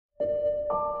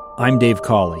I'm Dave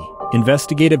Cawley,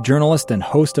 investigative journalist and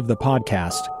host of the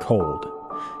podcast Cold.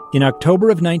 In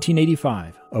October of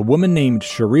 1985, a woman named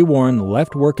Sheree Warren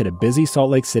left work at a busy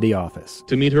Salt Lake City office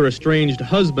to meet her estranged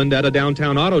husband at a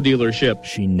downtown auto dealership.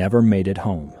 She never made it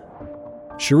home.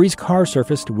 Sheree's car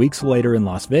surfaced weeks later in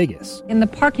Las Vegas. In the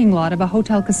parking lot of a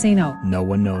hotel casino. No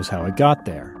one knows how it got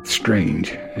there. Strange.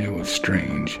 It was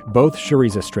strange. Both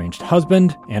Sheree's estranged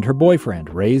husband and her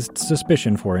boyfriend raised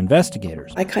suspicion for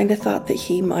investigators. I kind of thought that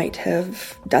he might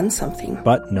have done something.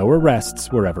 But no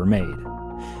arrests were ever made.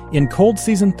 In Cold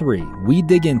Season 3, we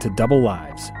dig into double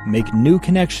lives, make new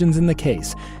connections in the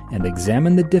case, and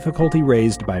examine the difficulty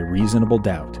raised by reasonable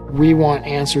doubt. We want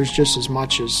answers just as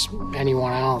much as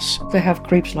anyone else. They have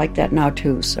creeps like that now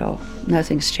too, so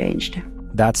nothing's changed.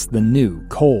 That's the new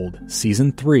Cold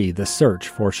Season 3, The Search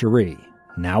for Sheree,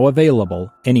 now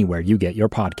available anywhere you get your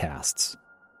podcasts.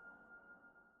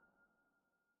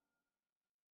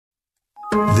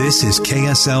 This is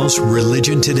KSL's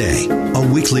Religion Today,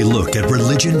 a weekly look at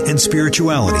religion and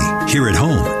spirituality here at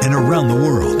home and around the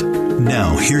world.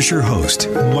 Now, here's your host,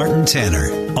 Martin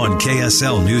Tanner, on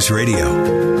KSL News Radio.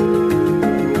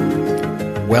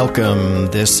 Welcome.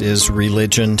 This is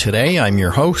Religion Today. I'm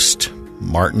your host,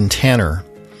 Martin Tanner.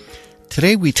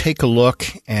 Today we take a look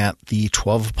at the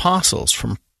 12 apostles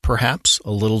from perhaps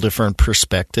a little different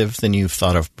perspective than you've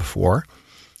thought of before,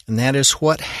 and that is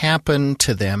what happened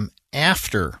to them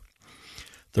after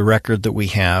the record that we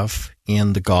have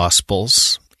in the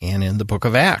Gospels and in the book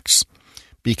of Acts.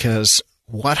 Because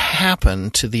what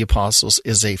happened to the apostles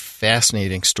is a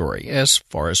fascinating story, as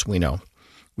far as we know.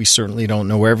 We certainly don't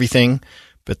know everything,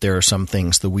 but there are some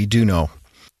things that we do know.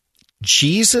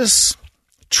 Jesus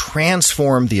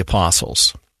transformed the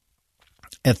apostles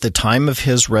at the time of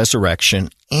his resurrection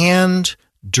and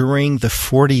during the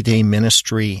 40-day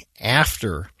ministry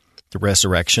after the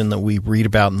resurrection that we read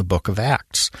about in the book of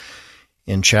Acts,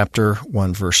 in chapter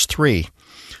 1, verse 3,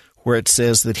 where it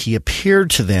says that he appeared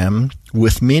to them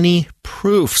with many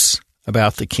proofs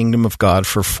about the kingdom of God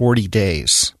for 40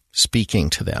 days, speaking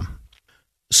to them.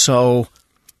 So,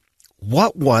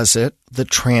 what was it that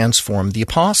transformed the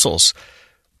apostles?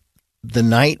 The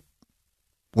night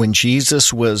when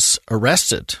Jesus was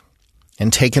arrested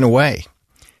and taken away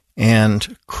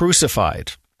and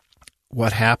crucified,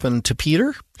 what happened to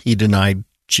Peter? He denied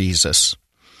Jesus.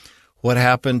 What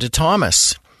happened to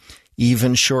Thomas?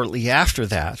 Even shortly after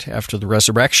that, after the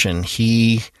resurrection,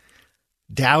 he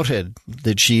doubted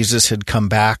that Jesus had come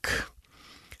back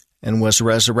and was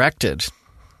resurrected.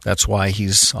 That's why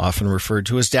he's often referred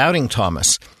to as Doubting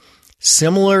Thomas.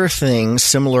 Similar things,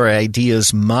 similar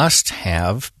ideas must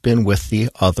have been with the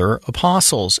other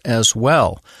apostles as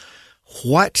well.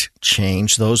 What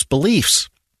changed those beliefs?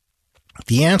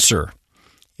 The answer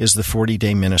is the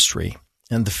 40-day ministry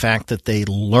and the fact that they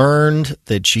learned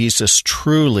that Jesus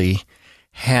truly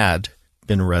had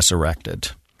been resurrected.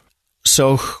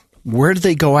 So where did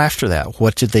they go after that?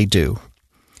 What did they do?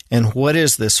 And what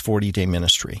is this 40-day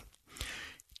ministry?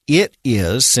 It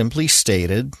is, simply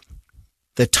stated,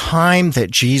 the time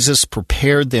that Jesus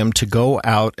prepared them to go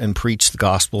out and preach the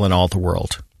gospel in all the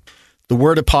world. The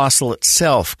word apostle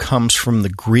itself comes from the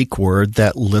Greek word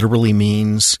that literally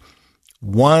means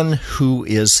one who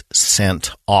is sent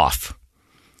off.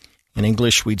 In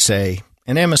English, we'd say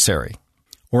an emissary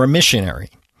or a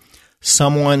missionary,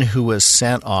 someone who is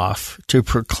sent off to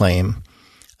proclaim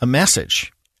a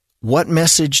message. What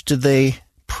message did they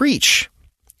preach?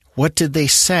 What did they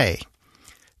say?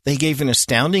 They gave an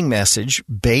astounding message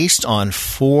based on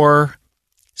 4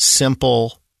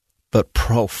 simple but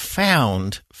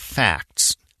profound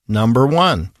facts. Number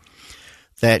 1,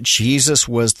 that Jesus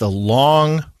was the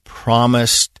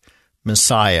long-promised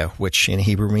Messiah, which in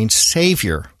Hebrew means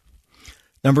Savior.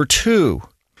 Number 2,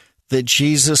 that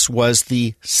Jesus was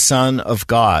the Son of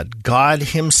God. God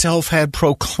himself had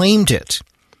proclaimed it,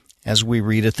 as we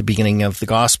read at the beginning of the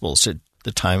Gospels at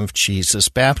the time of Jesus'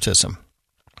 baptism.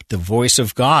 The voice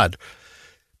of God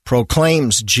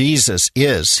proclaims Jesus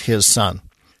is his Son.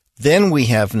 Then we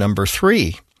have number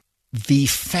 3, the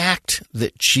fact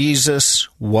that Jesus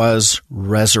was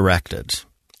resurrected.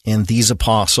 And these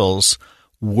apostles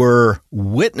were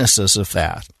witnesses of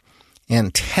that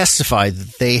and testified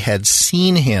that they had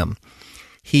seen him.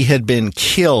 He had been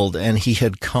killed and he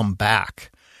had come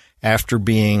back after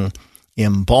being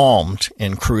embalmed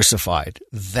and crucified.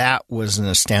 That was an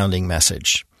astounding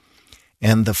message.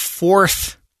 And the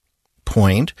 4th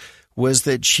point was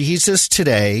that Jesus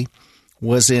today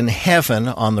was in heaven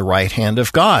on the right hand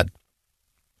of God.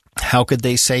 How could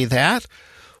they say that?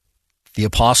 The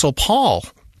Apostle Paul,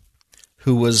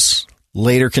 who was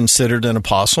later considered an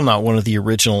apostle, not one of the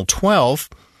original 12,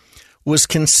 was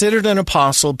considered an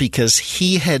apostle because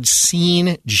he had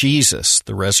seen Jesus,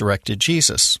 the resurrected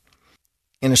Jesus.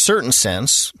 In a certain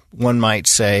sense, one might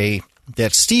say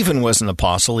that Stephen was an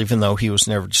apostle, even though he was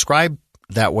never described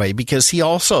that way, because he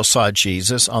also saw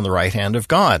Jesus on the right hand of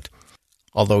God,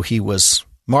 although he was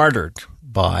martyred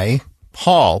by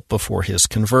Paul before his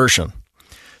conversion.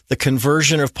 The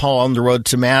conversion of Paul on the road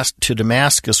to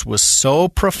Damascus was so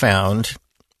profound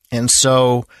and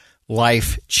so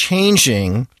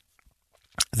life-changing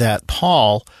that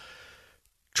Paul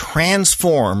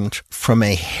transformed from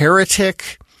a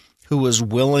heretic who was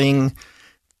willing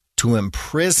to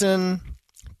imprison,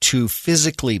 to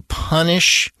physically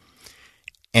punish,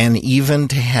 and even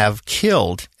to have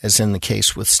killed, as in the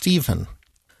case with Stephen,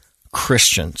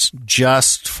 Christians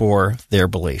just for their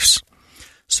beliefs.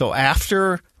 So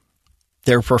after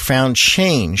their profound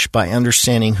change by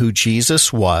understanding who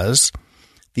Jesus was,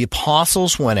 the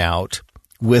apostles went out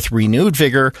with renewed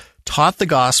vigor, taught the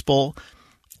gospel,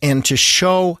 and to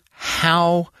show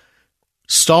how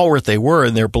stalwart they were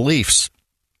in their beliefs,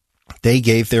 they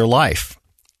gave their life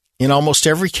in almost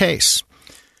every case.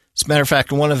 As a matter of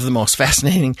fact, one of the most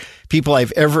fascinating people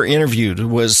I've ever interviewed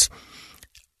was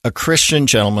a Christian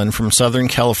gentleman from Southern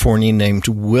California named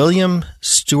William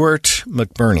Stewart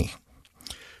McBurney,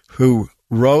 who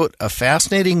wrote a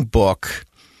fascinating book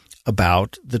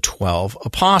about the 12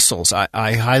 apostles.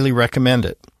 I highly recommend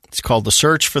it. It's called The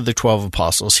Search for the 12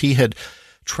 Apostles. He had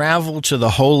traveled to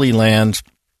the Holy Land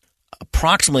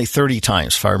approximately 30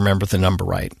 times, if I remember the number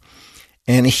right.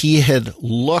 And he had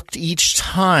looked each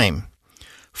time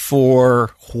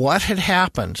for what had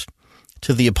happened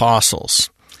to the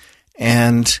apostles.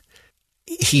 And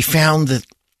he found that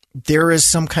there is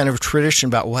some kind of tradition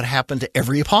about what happened to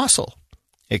every apostle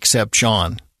except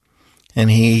John. And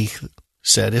he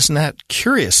said, "Isn't that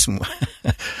curious?"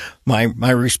 My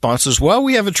response was, "Well,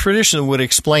 we have a tradition that would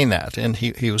explain that." And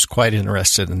he was quite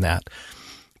interested in that.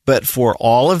 But for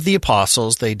all of the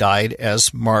apostles, they died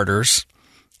as martyrs,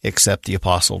 except the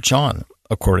apostle John,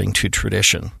 according to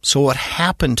tradition. So what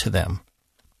happened to them?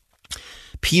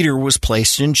 Peter was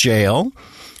placed in jail.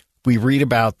 We read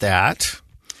about that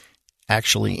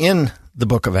actually in the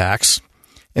book of Acts.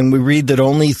 And we read that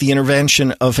only the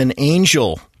intervention of an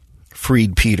angel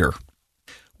freed Peter.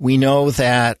 We know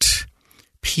that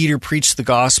Peter preached the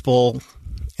gospel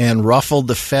and ruffled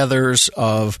the feathers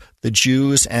of the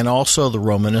Jews and also the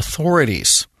Roman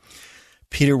authorities.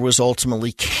 Peter was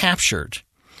ultimately captured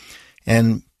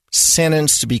and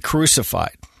sentenced to be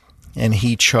crucified, and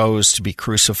he chose to be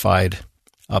crucified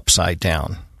upside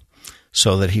down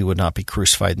so that he would not be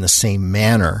crucified in the same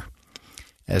manner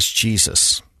as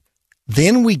Jesus.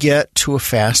 Then we get to a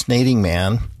fascinating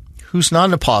man who's not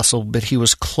an apostle, but he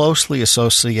was closely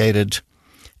associated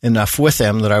enough with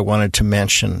them that I wanted to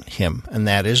mention him, and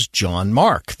that is John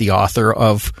Mark, the author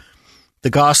of the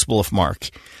Gospel of Mark.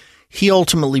 He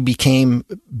ultimately became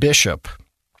bishop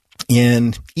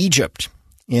in Egypt,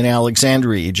 in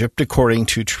Alexandria, Egypt, according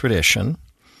to tradition,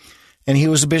 and he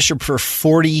was a bishop for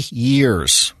 40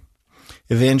 years.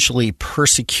 Eventually,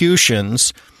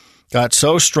 persecutions got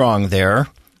so strong there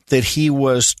that he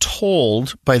was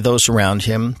told by those around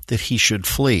him that he should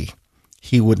flee.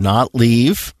 He would not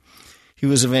leave. He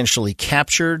was eventually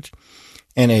captured,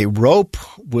 and a rope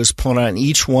was put on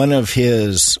each one of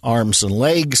his arms and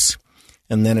legs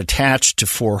and then attached to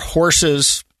 4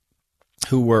 horses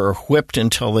who were whipped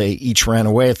until they each ran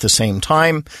away at the same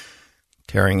time,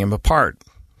 tearing him apart.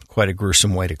 Quite a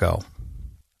gruesome way to go.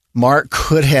 Mark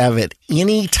could have at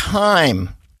any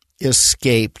time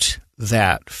escaped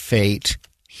that fate.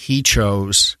 He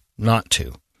chose not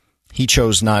to. He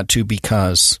chose not to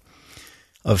because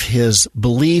of his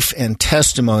belief and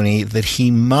testimony that he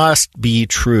must be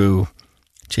true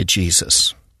to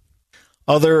Jesus.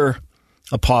 Other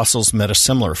apostles met a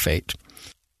similar fate.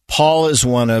 Paul is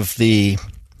one of the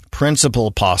principal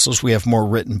apostles. We have more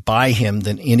written by him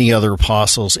than any other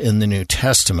apostles in the New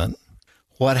Testament.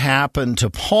 What happened to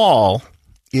Paul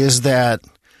is that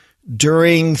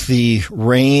during the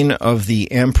reign of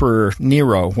the Emperor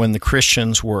Nero, when the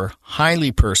Christians were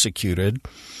highly persecuted,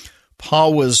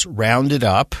 Paul was rounded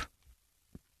up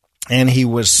and he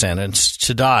was sentenced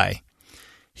to die.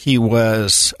 He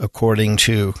was, according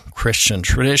to Christian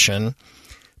tradition,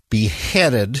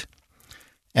 beheaded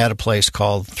at a place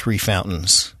called Three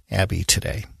Fountains Abbey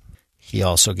today. He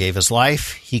also gave his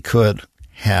life. He could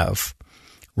have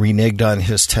reneged on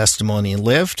his testimony and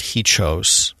lived. He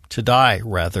chose to die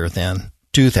rather than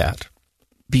do that.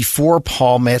 Before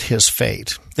Paul met his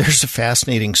fate, there's a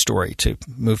fascinating story, to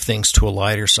move things to a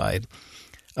lighter side,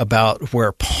 about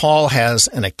where Paul has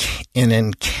an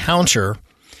encounter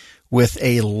with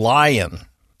a lion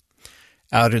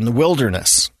out in the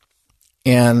wilderness.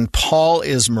 And Paul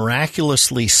is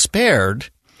miraculously spared.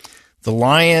 The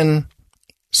lion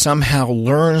somehow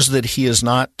learns that he is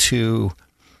not to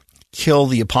kill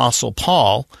the Apostle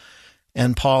Paul,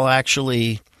 and Paul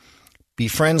actually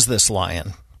befriends this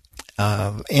lion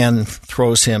and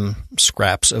throws him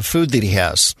scraps of food that he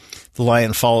has. The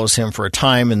lion follows him for a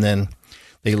time, and then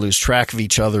they lose track of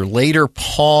each other. Later,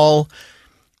 Paul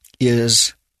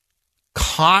is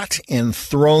caught and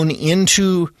thrown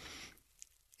into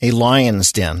a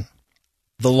lion's den.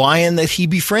 The lion that he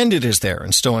befriended is there.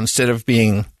 And so instead of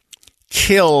being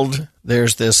killed,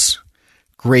 there's this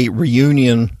great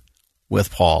reunion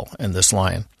with Paul and this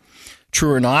lion.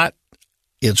 True or not,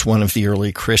 it's one of the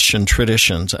early Christian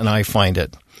traditions, and I find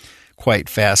it quite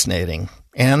fascinating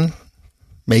and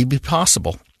maybe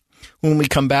possible. When we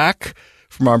come back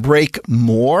from our break,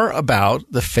 more about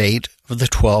the fate of the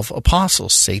 12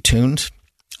 apostles. Stay tuned.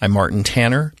 I'm Martin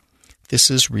Tanner.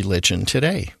 This is Religion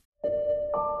Today.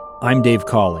 I'm Dave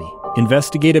Cawley,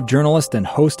 investigative journalist and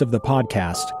host of the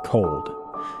podcast Cold.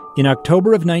 In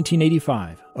October of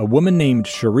 1985, a woman named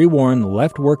Sheree Warren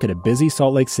left work at a busy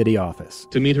Salt Lake City office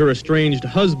to meet her estranged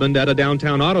husband at a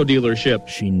downtown auto dealership.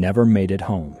 She never made it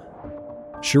home.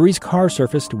 Sheree's car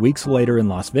surfaced weeks later in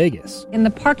Las Vegas, in the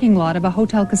parking lot of a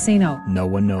hotel casino. No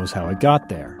one knows how it got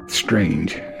there.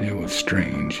 Strange. It was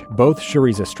strange. Both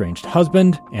Sheree's estranged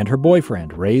husband and her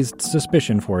boyfriend raised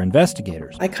suspicion for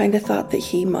investigators. I kind of thought that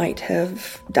he might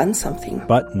have done something.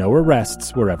 But no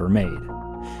arrests were ever made.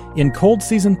 In Cold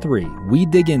Season 3, we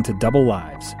dig into double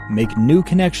lives, make new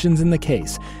connections in the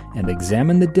case, and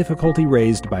examine the difficulty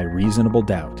raised by reasonable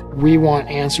doubt. We want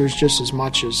answers just as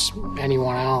much as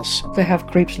anyone else. They have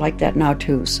creeps like that now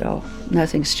too, so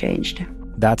nothing's changed.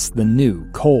 That's the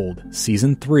new Cold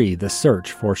Season 3, The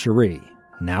Search for Sheree,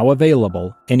 now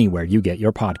available anywhere you get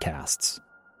your podcasts.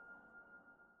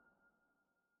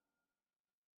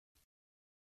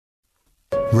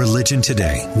 Religion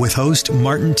Today with host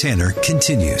Martin Tanner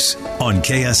continues on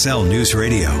KSL News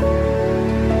Radio.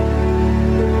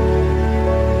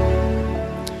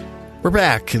 We're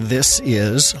back. This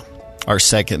is our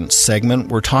second segment.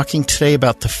 We're talking today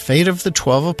about the fate of the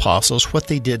 12 apostles, what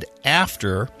they did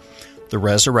after the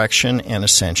resurrection and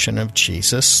ascension of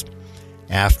Jesus,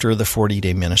 after the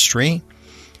 40-day ministry,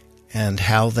 and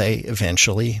how they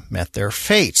eventually met their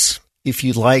fates. If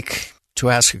you'd like to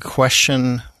ask a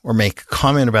question or make a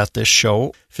comment about this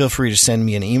show, feel free to send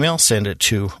me an email. Send it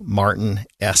to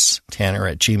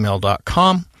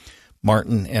martinstanner@gmail.com,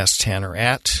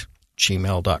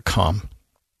 martinstanner@gmail.com.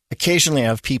 Occasionally I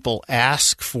have people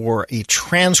ask for a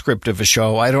transcript of a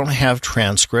show. I don't have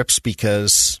transcripts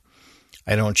because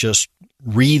I don't just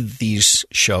read these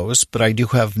shows, but I do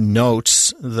have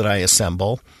notes that I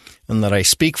assemble and that I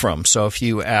speak from. So if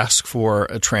you ask for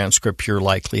a transcript, you're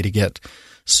likely to get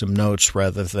some notes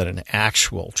rather than an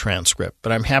actual transcript.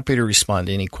 But I'm happy to respond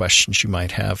to any questions you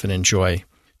might have and enjoy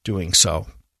doing so.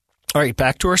 All right,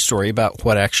 back to our story about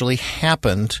what actually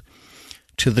happened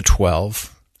to the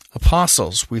 12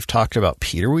 apostles. We've talked about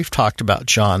Peter. We've talked about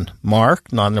John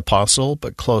Mark, not an apostle,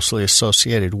 but closely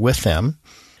associated with them.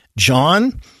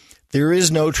 John, there is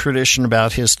no tradition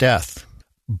about his death,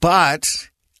 but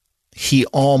he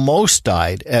almost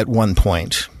died at one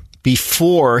point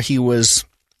before he was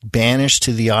banished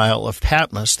to the Isle of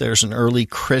Patmos. There's an early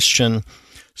Christian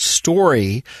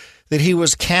story that he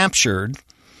was captured,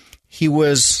 he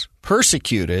was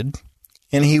persecuted,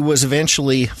 and he was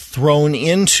eventually thrown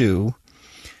into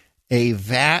a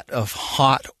vat of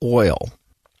hot oil.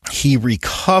 He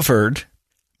recovered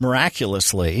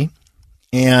miraculously,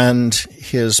 and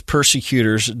his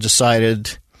persecutors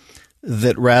decided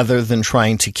that rather than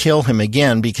trying to kill him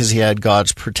again because he had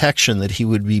God's protection, that he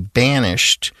would be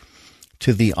banished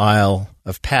to the Isle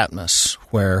of Patmos,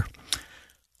 where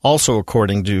also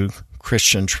according to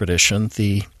Christian tradition,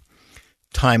 the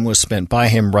time was spent by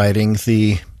him writing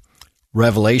the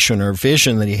revelation or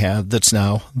vision that he had that's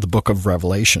now the book of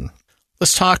Revelation.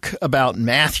 Let's talk about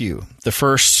Matthew. The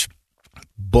first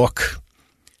book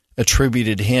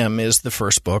attributed to him is the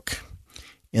first book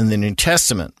in the New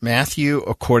Testament. Matthew,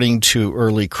 according to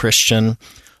early Christian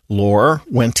lore,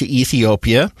 went to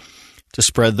Ethiopia to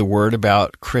spread the word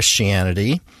about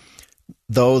Christianity,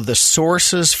 though the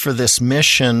sources for this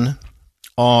mission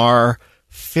are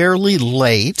fairly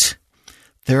late.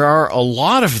 There are a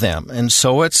lot of them, and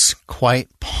so it's quite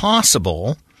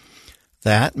possible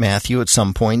that Matthew at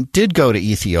some point did go to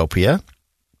Ethiopia,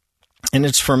 and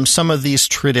it's from some of these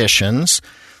traditions.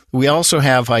 We also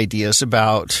have ideas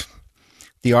about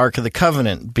the Ark of the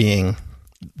Covenant being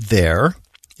there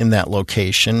in that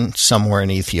location somewhere in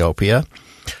Ethiopia.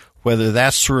 Whether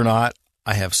that's true or not,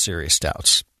 I have serious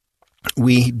doubts.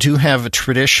 we do have a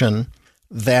tradition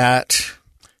that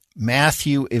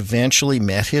Matthew eventually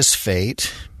met his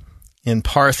fate in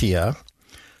Parthia,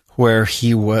 where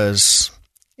he was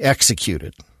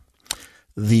executed.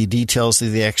 The details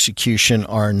of the execution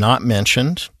are not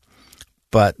mentioned,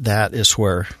 but that is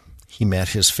where he met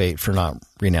his fate for not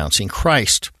renouncing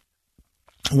Christ.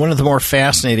 One of the more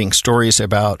fascinating stories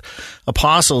about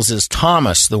apostles is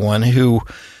Thomas, the one who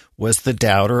was the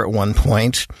doubter at one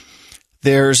point.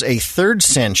 There's a 3rd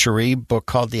century book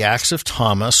called the Acts of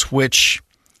Thomas, which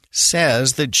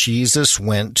says that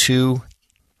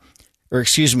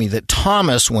that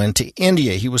Thomas went to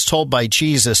India. He was told by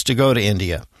Jesus to go to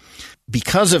India.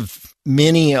 Because of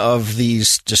many of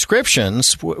these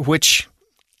descriptions, which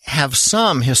have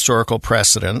some historical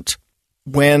precedent,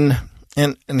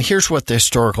 and here's what the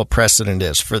historical precedent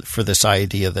is for this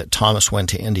idea that Thomas went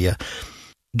to India.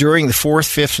 During the 4th,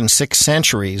 5th, and 6th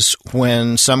centuries,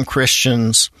 when some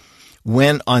Christians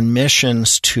went on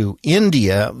missions to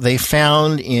India, they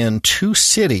found in 2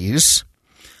 cities,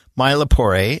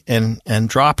 Mylapore and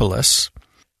Andropolis,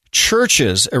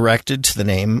 churches erected to the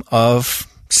name of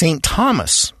St.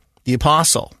 Thomas, the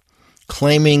apostle,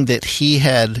 claiming that he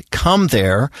had come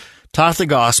there, taught the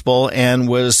gospel, and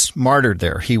was martyred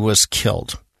there. He was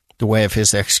killed. The way of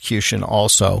his execution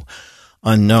also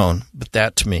unknown, but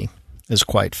that to me is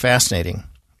quite fascinating.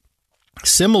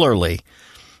 Similarly,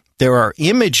 there are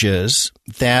images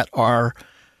that are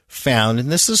found,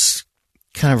 and this is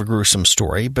kind of a gruesome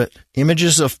story, but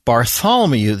images of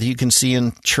Bartholomew that you can see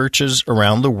in churches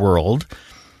around the world.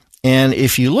 And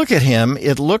if you look at him,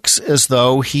 it looks as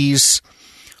though he's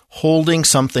holding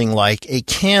something like a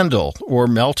candle or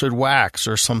melted wax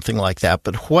or something like that.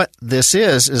 But what this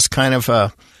is kind of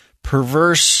a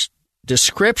perverse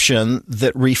description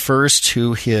that refers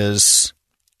to his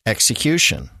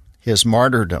execution, his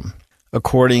martyrdom.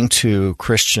 According to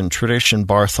Christian tradition,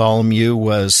 Bartholomew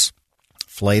was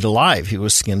flayed alive. He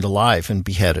was skinned alive and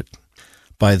beheaded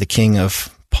by the king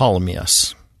of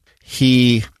Ptolemais.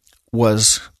 He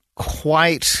was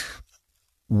quite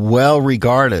well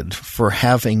regarded for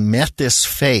having met this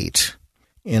fate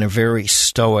in a very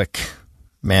stoic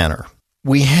manner.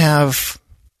 We have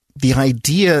the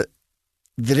idea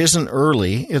that isn't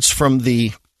early. It's from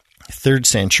the 3rd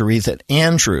century that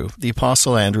Andrew, the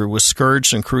Apostle Andrew, was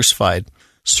scourged and crucified,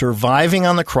 surviving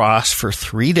on the cross for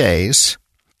 3 days,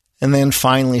 and then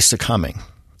finally succumbing.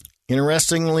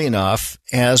 Interestingly enough,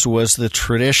 as was the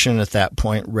tradition at that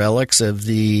point, relics of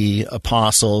the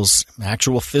apostles'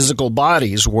 actual physical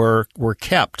bodies were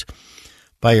kept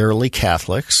by early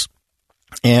Catholics,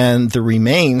 and the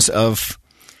remains of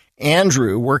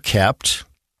Andrew were kept.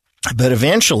 But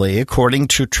eventually, according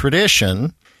to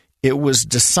tradition, it was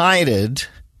decided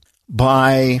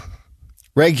by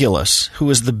Regulus, who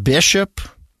was the bishop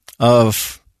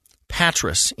of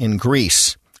Patras in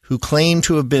Greece, who claimed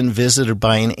to have been visited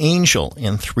by an angel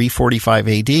in 345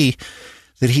 AD,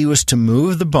 that he was to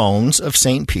move the bones of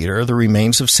St. Peter, the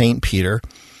remains of St. Peter,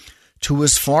 to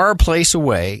as far a place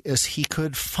away as he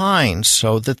could find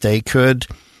so that they could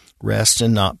rest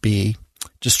and not be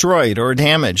destroyed or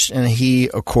damaged. And he,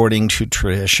 according to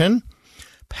tradition,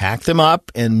 packed them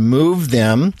up and moved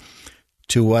them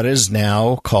to what is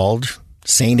now called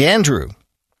St. Andrew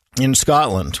in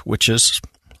Scotland, which is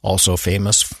also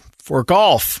famous for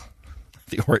golf,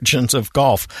 the origins of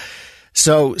golf.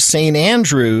 So St.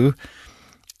 Andrew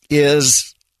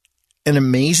is an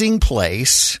amazing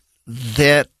place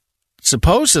that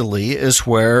supposedly is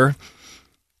where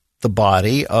the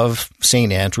body of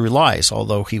St. Andrew lies,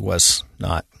 although he was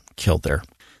not killed there.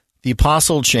 The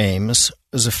Apostle James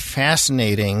is a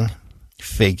fascinating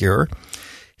figure.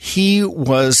 He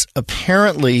was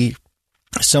apparently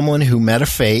someone who met a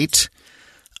fate.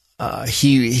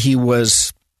 He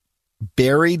was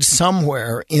buried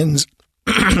somewhere in,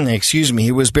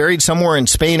 he was buried somewhere in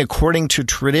Spain according to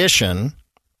tradition,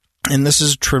 and this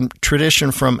is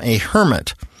tradition from a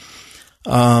hermit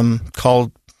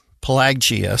called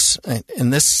Pelagius,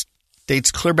 and this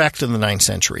dates clear back to the 9th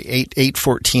century.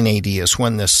 814 AD is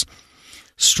when this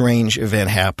strange event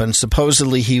happened.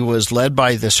 Supposedly he was led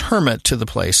by this hermit to the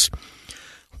place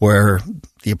where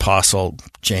the Apostle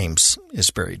James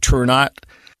is buried. True or not,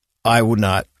 I would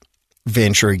not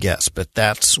venture a guess, but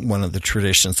that's one of the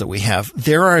traditions that we have.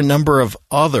 There are a number of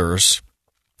others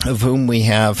of whom we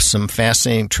have some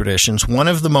fascinating traditions. One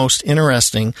of the most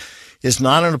interesting is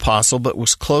not an apostle, but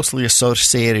was closely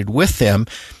associated with them.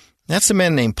 That's a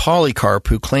man named Polycarp,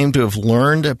 who claimed to have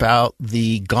learned about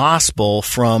the gospel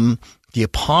from the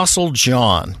Apostle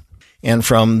John and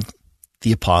from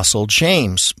the Apostle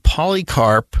James.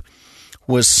 Polycarp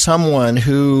was someone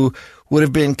who would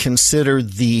have been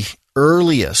considered the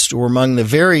earliest, or among the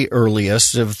very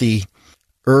earliest of the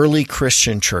early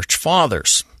Christian church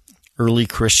fathers. Early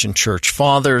Christian church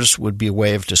fathers would be a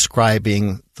way of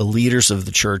describing the leaders of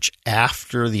the church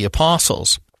after the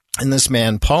apostles. And this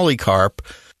man, Polycarp,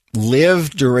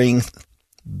 lived during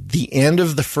the end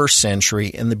of the 1st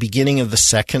century and the beginning of the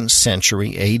 2nd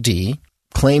century AD,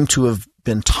 claimed to have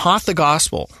been taught the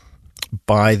gospel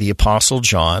by the apostle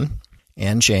John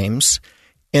and James,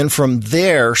 and from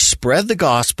there spread the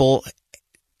gospel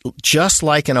just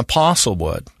like an apostle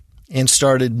would, and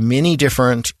started many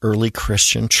different early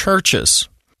Christian churches.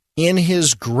 In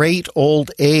his great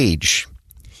old age,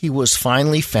 he was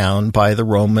finally found by the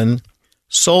Roman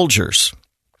soldiers,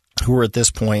 who were at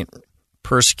this point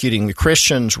persecuting the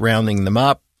Christians, rounding them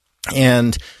up,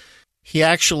 and he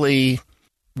actually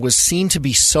was seen to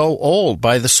be so old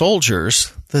by the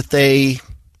soldiers that they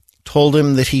told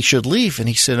him that he should leave, and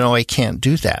he said, "No, I can't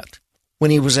do that."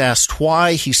 When he was asked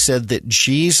why, he said that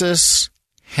Jesus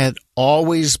had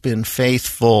always been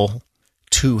faithful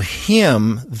to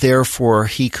him, therefore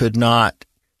he could not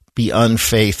be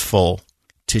unfaithful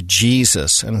to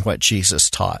Jesus and what Jesus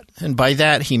taught. And by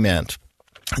that he meant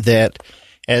that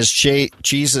as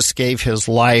Jesus gave his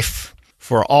life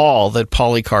for all, that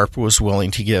Polycarp was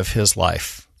willing to give his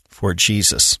life for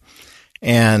Jesus.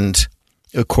 And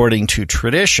according to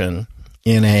tradition,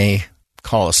 in a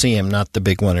Colosseum, not the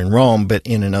big one in Rome, but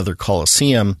in another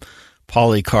Colosseum,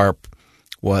 Polycarp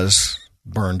was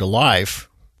burned alive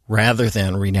rather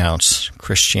than renounce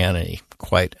Christianity.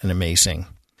 Quite an amazing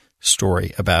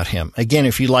story about him. Again,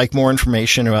 if you'd like more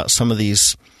information about some of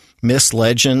these myths,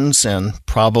 legends, and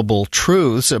probable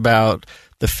truths about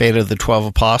the fate of the 12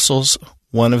 apostles,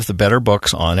 one of the better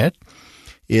books on it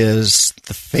is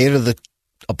The Fate of the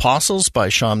Apostles by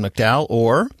Sean McDowell,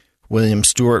 or William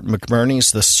Stewart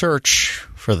McBurney's The Search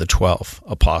for the 12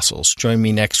 Apostles. Join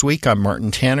me next week. I'm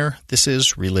Martin Tanner. This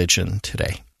is Religion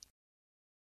Today.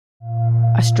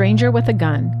 A stranger with a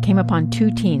gun came upon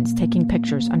 2 teens taking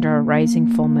pictures under a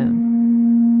rising full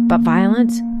moon. But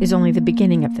violence is only the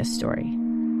beginning of this story.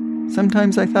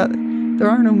 Sometimes I thought, there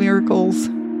are no miracles.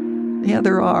 Yeah,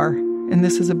 there are, and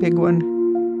this is a big one.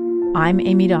 I'm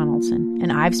Amy Donaldson,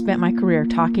 and I've spent my career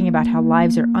talking about how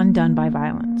lives are undone by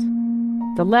violence.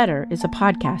 The Letter is a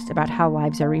podcast about how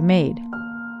lives are remade.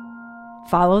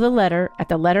 Follow The Letter at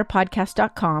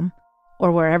theletterpodcast.com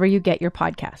or wherever you get your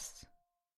podcasts.